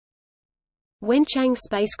Wenchang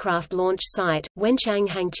Spacecraft Launch Site, Wenchang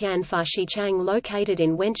Hangtianfashichang located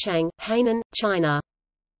in Wenchang, Hainan, China.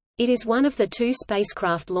 It is one of the two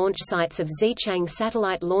spacecraft launch sites of Xichang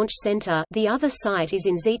Satellite Launch Center. The other site is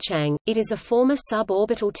in Xichang. It is a former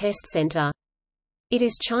suborbital test center. It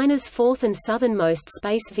is China's fourth and southernmost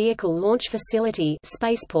space vehicle launch facility,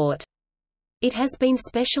 spaceport. It has been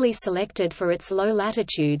specially selected for its low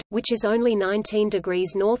latitude, which is only 19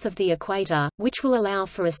 degrees north of the equator, which will allow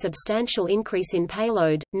for a substantial increase in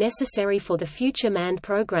payload, necessary for the future manned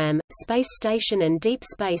program, space station and deep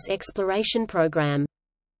space exploration program.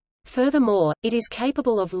 Furthermore, it is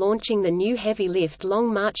capable of launching the new heavy-lift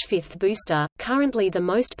Long March 5 booster, currently the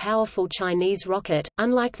most powerful Chinese rocket.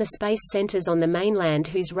 Unlike the space centers on the mainland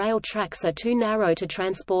whose rail tracks are too narrow to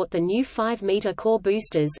transport the new 5-meter core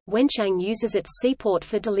boosters, Wenchang uses its seaport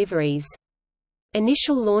for deliveries.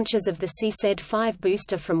 Initial launches of the CZ-5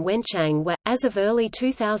 booster from Wenchang were, as of early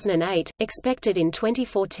 2008, expected in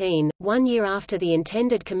 2014, 1 year after the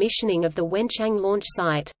intended commissioning of the Wenchang launch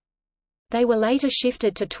site. They were later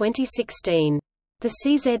shifted to 2016. The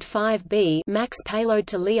CZ-5B max payload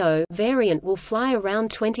to LEO variant will fly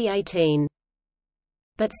around 2018.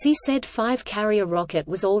 But CZ-5 carrier rocket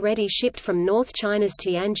was already shipped from North China's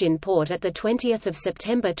Tianjin port at 20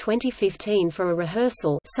 September 2015 for a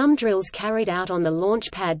rehearsal, some drills carried out on the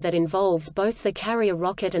launch pad that involves both the carrier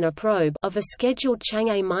rocket and a probe, of a scheduled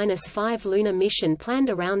Chang'e-5 lunar mission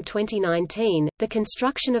planned around 2019. The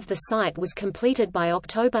construction of the site was completed by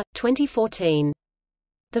October 2014.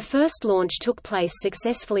 The first launch took place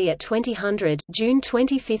successfully at 2000, June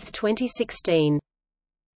 25, 2016.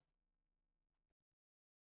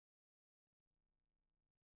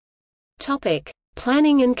 Topic: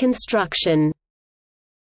 Planning and construction.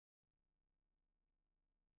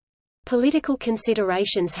 Political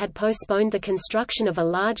considerations had postponed the construction of a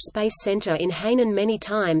large space center in Hainan many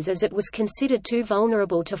times as it was considered too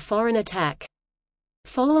vulnerable to foreign attack.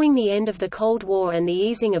 Following the end of the Cold War and the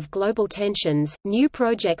easing of global tensions, new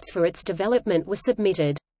projects for its development were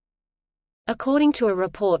submitted. According to a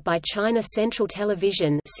report by China Central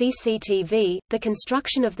Television (CCTV), the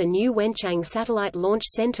construction of the new Wenchang Satellite Launch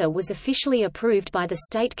Center was officially approved by the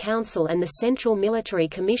State Council and the Central Military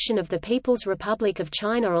Commission of the People's Republic of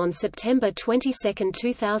China on September 22,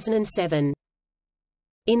 2007.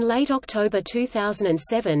 In late October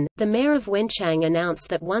 2007, the mayor of Wenchang announced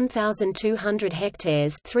that 1,200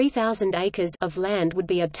 hectares (3,000 acres) of land would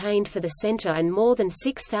be obtained for the center and more than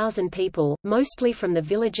 6,000 people, mostly from the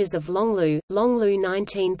villages of Longlu,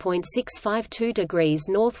 19.652 degrees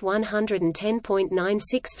north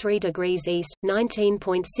 110.963 degrees east,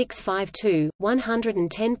 19.652,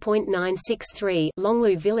 110.963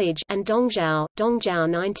 Longlu village and Dongzhou,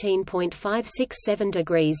 19.567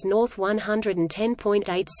 degrees north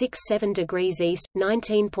 110.867 degrees east,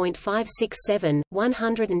 19.567,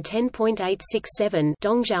 110.867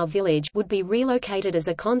 Dongzhou village would be relocated as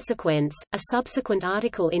a consequence. A subsequent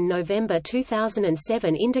article in November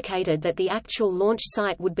 2007 indicated that the actual launch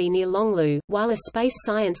site would be near Longlu, while a space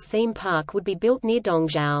science theme park would be built near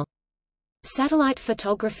Dongzhou. Satellite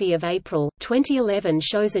photography of April 2011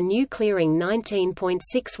 shows a new clearing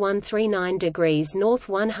 19.6139 degrees north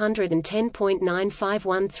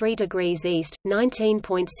 110.9513 degrees east,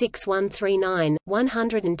 19.6139,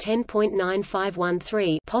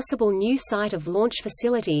 110.9513 possible new site of launch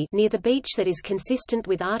facility near the beach that is consistent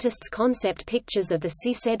with artists' concept pictures of the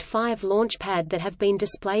CZ-5 launch pad that have been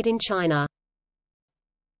displayed in China.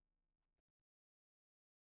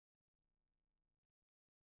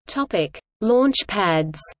 Launch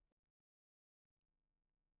pads.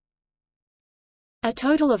 A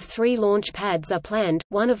total of 3 launch pads are planned.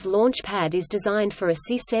 One of launch pad is designed for a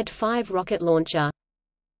CZ-5 rocket launcher.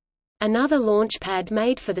 Another launch pad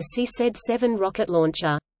made for the CZ-7 rocket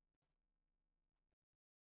launcher.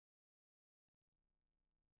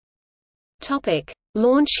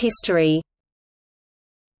 Launch history.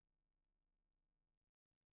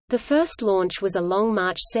 The first launch was a Long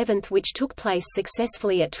March 7 which took place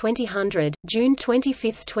successfully at 2000, June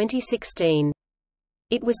 25, 2016.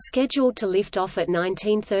 It was scheduled to lift off at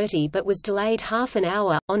 1930 but was delayed half an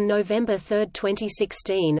hour. On November 3,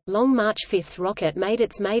 2016, Long March 5 rocket made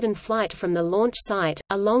its maiden flight from the launch site.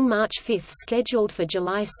 A Long March 5 scheduled for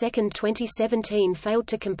July 2, 2017 failed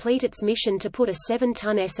to complete its mission to put a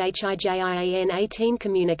 7-ton SHIJIAN-18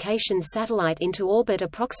 communications satellite into orbit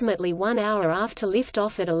approximately 1 hour after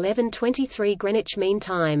liftoff at 11:23 Greenwich Mean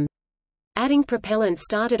Time. Adding propellant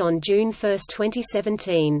started on June 1,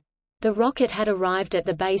 2017. The rocket had arrived at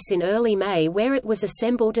the base in early May where it was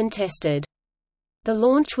assembled and tested. The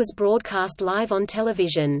launch was broadcast live on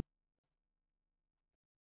television.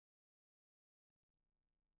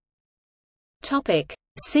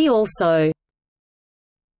 See also: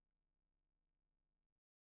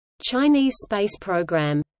 Chinese space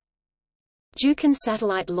program, Jiuquan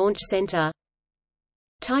Satellite Launch Center,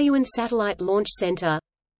 Taiyuan Satellite Launch Center,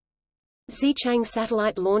 Xichang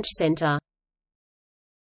Satellite Launch Center.